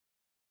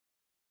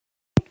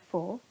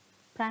4,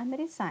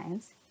 Primary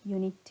Science,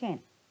 Unit 10,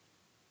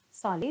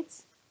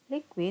 Solids,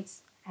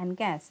 Liquids and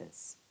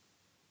Gases.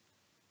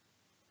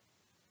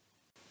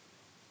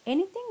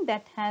 Anything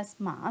that has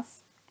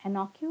mass and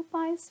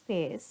occupies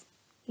space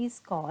is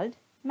called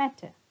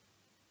matter.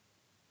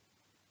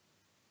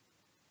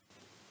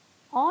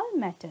 All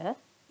matter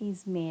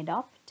is made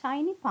of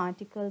tiny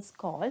particles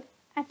called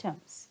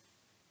atoms.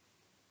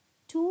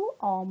 Two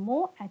or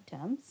more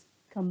atoms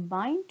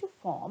combine to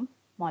form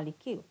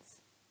molecules.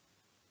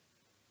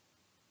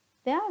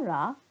 There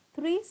are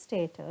three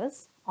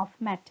states of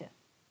matter: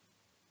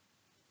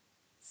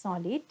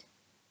 solid,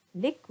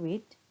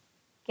 liquid,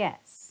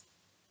 gas.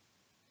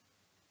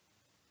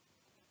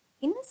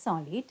 In a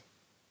solid,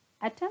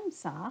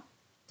 atoms are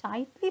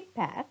tightly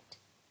packed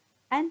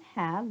and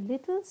have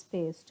little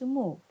space to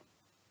move.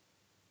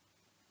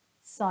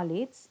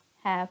 Solids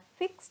have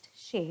fixed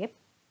shape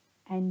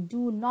and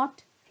do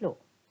not flow.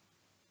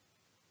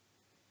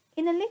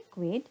 In a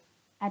liquid,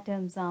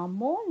 atoms are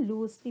more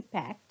loosely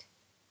packed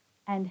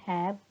and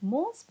have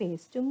more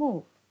space to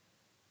move.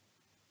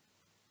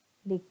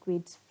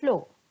 Liquids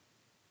flow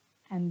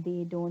and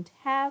they don't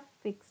have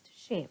fixed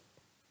shape.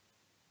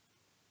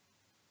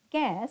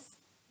 Gas,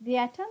 the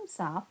atoms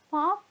are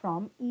far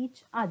from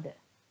each other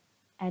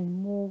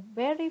and move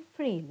very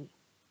freely.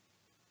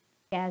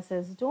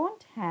 Gases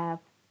don't have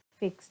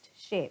fixed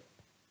shape.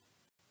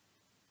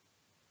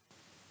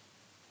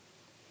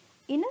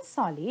 In a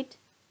solid,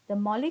 the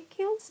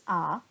molecules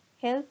are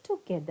held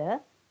together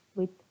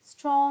with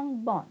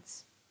strong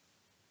bonds.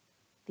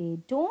 They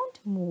don't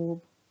move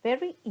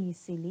very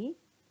easily,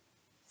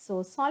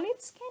 so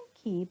solids can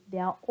keep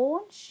their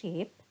own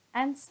shape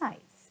and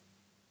size.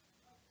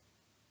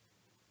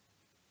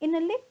 In a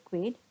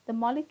liquid, the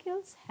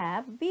molecules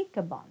have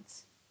weaker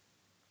bonds.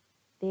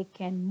 They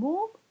can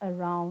move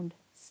around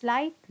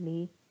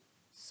slightly,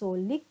 so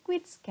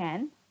liquids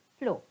can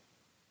flow.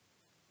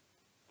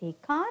 They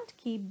can't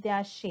keep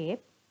their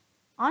shape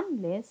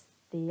unless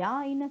they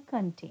are in a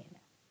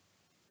container.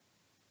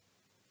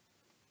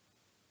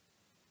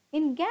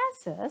 In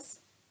gases,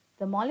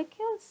 the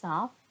molecules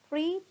are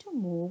free to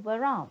move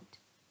around.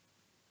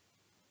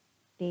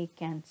 They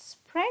can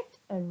spread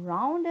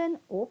around an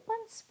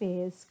open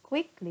space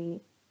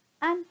quickly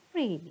and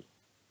freely.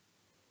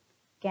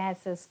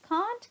 Gases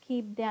can't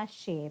keep their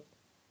shape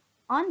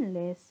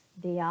unless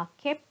they are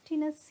kept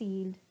in a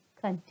sealed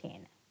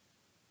container.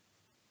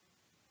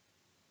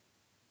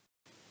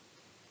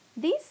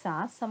 These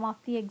are some of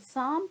the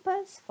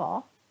examples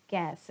for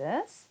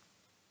gases,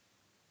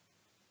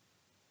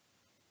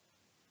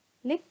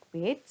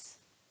 liquids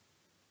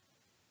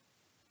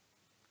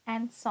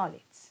and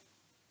solids.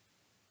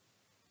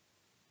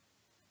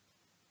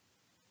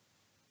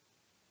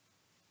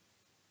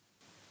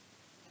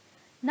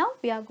 Now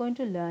we are going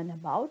to learn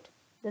about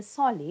the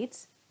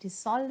solids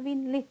dissolve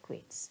in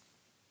liquids.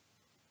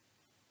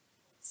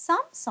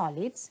 Some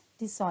solids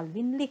dissolve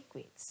in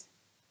liquids.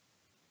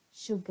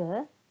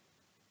 Sugar,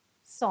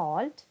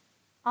 salt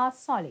are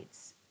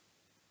solids.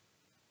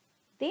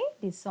 They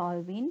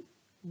dissolve in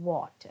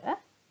water.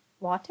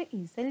 Water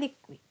is a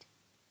liquid.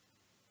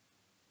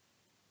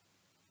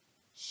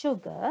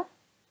 Sugar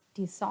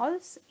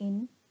dissolves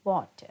in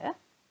water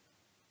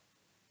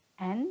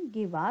and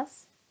give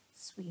us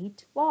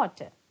sweet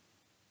water.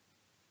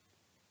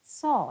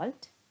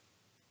 Salt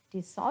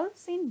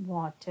dissolves in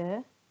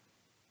water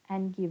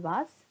and give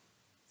us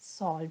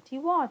salty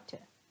water.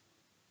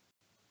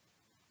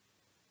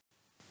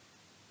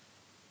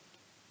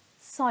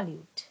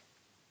 Solute.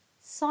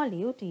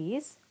 Solute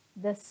is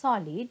the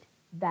solid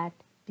that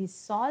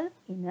dissolves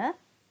in a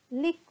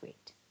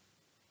liquid.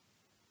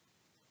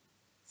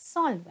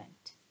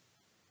 Solvent.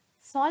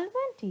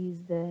 Solvent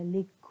is the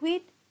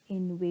liquid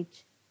in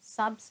which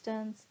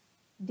substance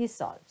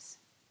dissolves.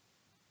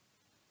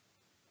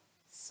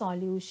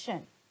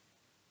 Solution.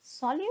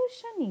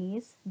 Solution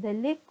is the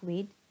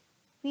liquid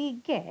we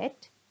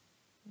get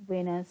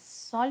when a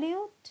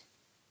solute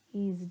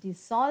is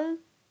dissolved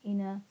in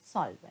a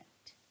solvent.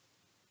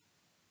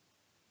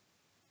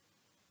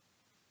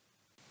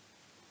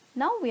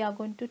 Now we are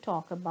going to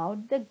talk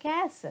about the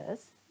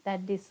gases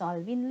that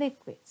dissolve in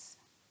liquids.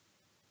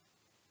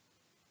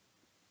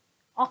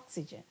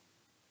 Oxygen.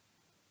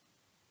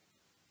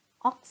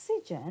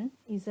 Oxygen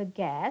is a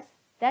gas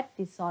that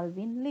dissolves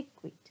in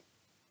liquid.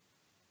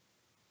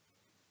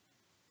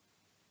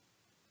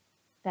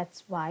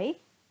 That's why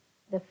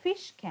the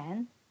fish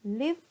can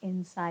live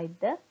inside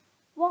the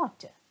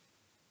water.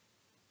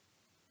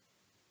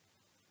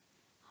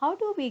 How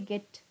do we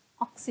get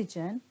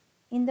oxygen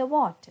in the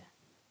water?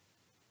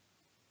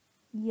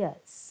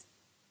 Yes,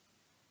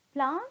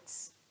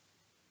 plants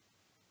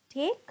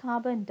take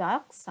carbon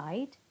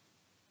dioxide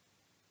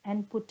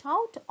and put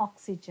out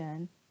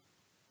oxygen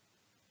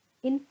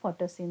in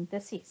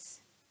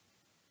photosynthesis.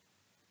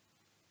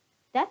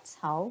 That's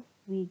how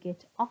we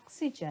get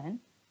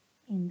oxygen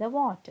in the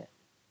water.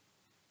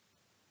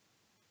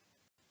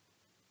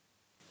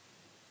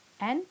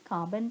 And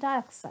carbon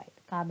dioxide.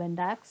 Carbon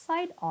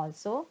dioxide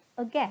also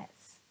a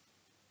gas.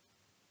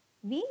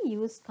 We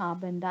use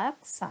carbon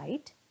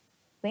dioxide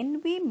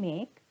when we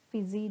make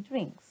fizzy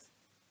drinks.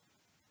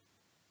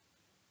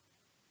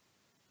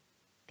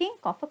 Think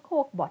of a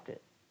Coke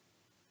bottle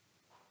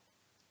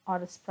or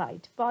a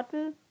Sprite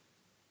bottle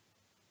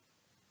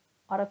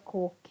or a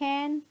Coke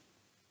can,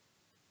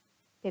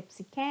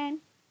 Pepsi can.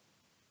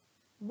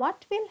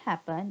 What will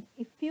happen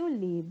if you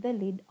leave the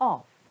lid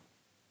off?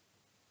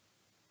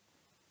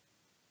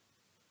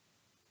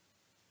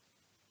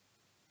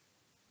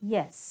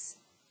 Yes,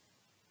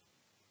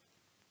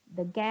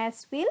 the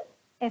gas will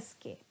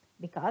escape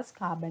because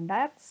carbon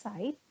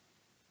dioxide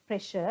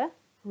pressure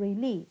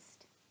released.